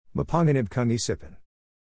Mapanganib kungi sipin.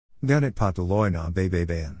 Gunit pataloy na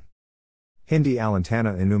bayan. Hindi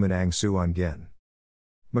alantana inumanang suan gen.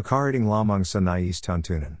 Makarating lamang sa nais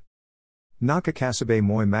tuntunan. Nakakasabe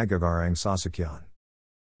moy magagarang sasakyan.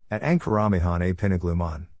 At ang karamihan ay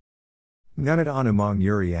pinagluman. Ngunit anumang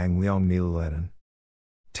yuri ang leong nilalanan.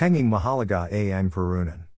 Tanging mahalaga ay ang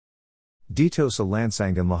perunan. Dito sa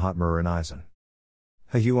lansangan lahat maranizan.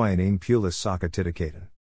 Hayuayan ang pulis saka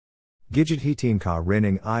titikadan. Gijit hitin ka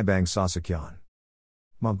rining ibang sasakyan.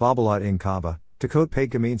 Mababalat ng kaba, takot pay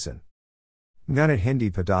gaminsan. Ngunit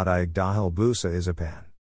hindi padatayag dahil busa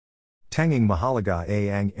isapan. Tanging mahalaga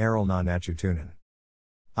ay ang aral na natutunan.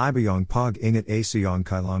 Ibayong pag ingat a siyang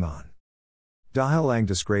kailangan. Dahil ang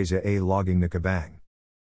disgrasya ay loging nakabang.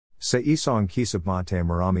 Sa isang kisap mate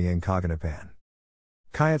marami ang kaganapan.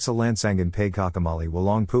 Kayat sa lansangan pay kakamali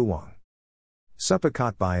walong puwang.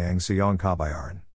 Supakat bayang siyang kabayaran.